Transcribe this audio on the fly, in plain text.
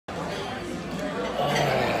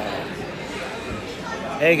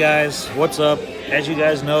Hey guys, what's up? As you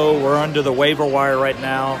guys know, we're under the waiver wire right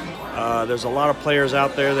now. There's a lot of players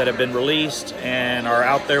out there that have been released and are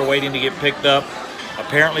out there waiting to get picked up.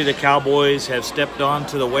 Apparently the Cowboys have stepped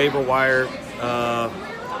onto the waiver wire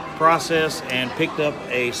process and picked up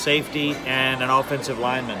a safety and an offensive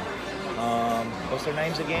lineman. What's their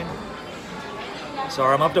names again?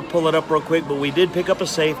 Sorry, I'm going to have to pull it up real quick, but we did pick up a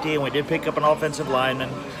safety and we did pick up an offensive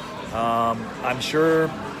lineman.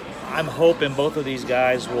 I'm hoping both of these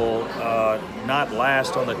guys will not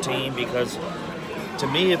last on the team, because to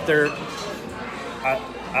me, if they're, I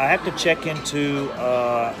have to check into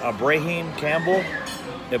Ibraheim Cambell.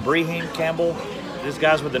 These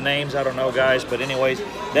guys with the names, I don't know, guys, but anyways,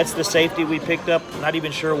 that's the safety we picked up. Not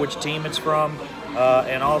even sure which team it's from.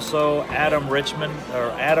 And also Adam Redmond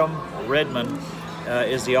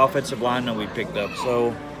is the offensive lineman we picked up.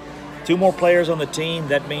 So 2 more players on the team.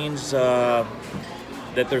 That means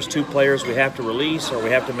that there's 2 players we have to release, or we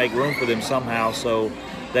have to make room for them somehow. So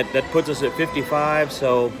that puts us at 55.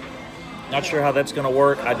 So not sure how that's going to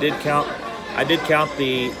work. I did count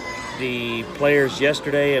the players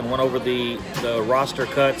yesterday and went over the roster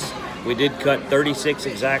cuts. We did cut 36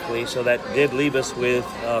 exactly, so that did leave us with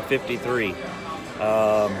 53.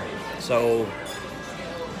 So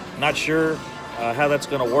not sure how that's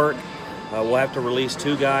going to work. We'll have to release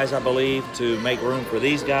 2 guys, I believe, to make room for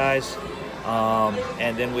these guys.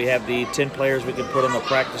 And then we have the 10 players we can put on the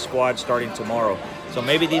practice squad starting tomorrow. So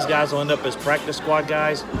maybe these guys will end up as practice squad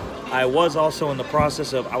guys. I was also in the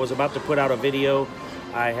process of, I was about to put out a video.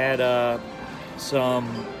 I had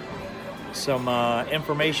some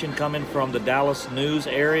information coming from the Dallas news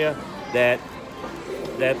area that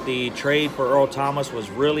the trade for Earl Thomas was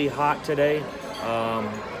really hot today.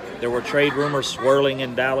 There were trade rumors swirling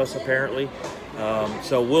in Dallas apparently.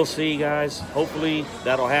 So we'll see, guys. Hopefully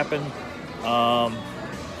that'll happen.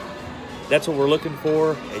 That's what we're looking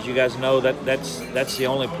for. As you guys know, that's the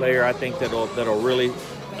only player I think that'll really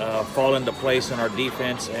fall into place in our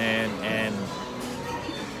defense, and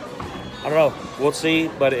I don't know, we'll see.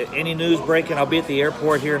 But any news breaking, I'll be at the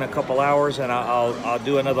airport here in a couple hours, and I'll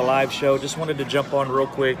do another live show. Just wanted to jump on real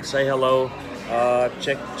quick, say hello,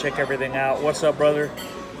 check everything out. What's up, brother?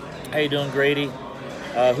 How you doing, Grady?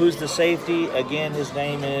 Who's the safety? Again, his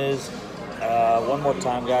name is, one more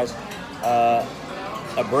time, guys,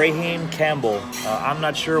 Ibraheim Cambell. I'm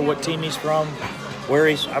not sure what team he's from,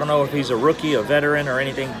 I don't know if he's a rookie, a veteran, or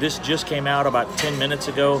anything. This just came out about 10 minutes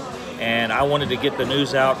ago, and I wanted to get the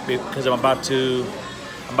news out because I'm about to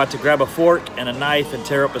grab a fork and a knife and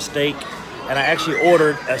tear up a steak. And I actually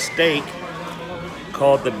ordered a steak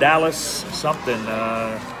called the Dallas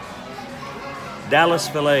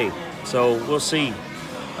filet. So we'll see.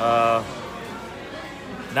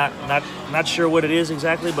 Not sure what it is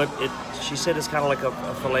exactly, but she said it's kind of like a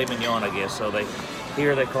filet mignon, I guess. So they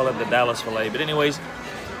call it the Dallas filet. But anyways,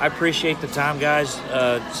 I appreciate the time, guys.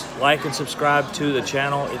 Like and subscribe to the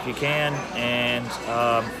channel if you can, and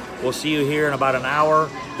we'll see you here in about an hour.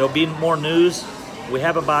 There'll be more news. We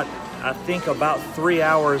have about 3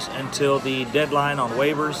 hours until the deadline on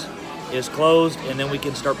waivers is closed, and then we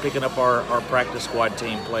can start picking up our practice squad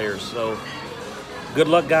team players. So good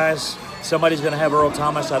luck, guys. Somebody's going to have Earl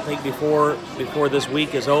Thomas, I think, before this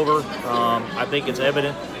week is over. I think it's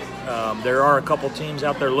evident. There are a couple teams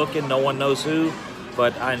out there looking. No one knows who,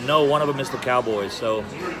 but I know one of them is the Cowboys. So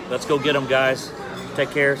let's go get them, guys.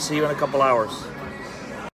 Take care. See you in a couple hours.